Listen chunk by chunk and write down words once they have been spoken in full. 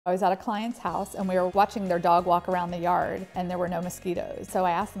I was at a client's house and we were watching their dog walk around the yard and there were no mosquitoes. So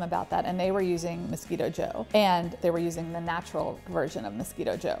I asked them about that and they were using Mosquito Joe and they were using the natural version of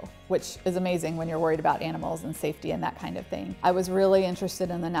Mosquito Joe, which is amazing when you're worried about animals and safety and that kind of thing. I was really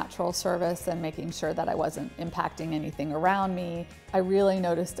interested in the natural service and making sure that I wasn't impacting anything around me. I really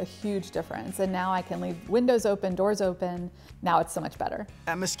noticed a huge difference and now I can leave windows open, doors open. Now it's so much better.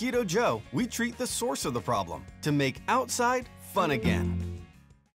 At Mosquito Joe, we treat the source of the problem to make outside fun again.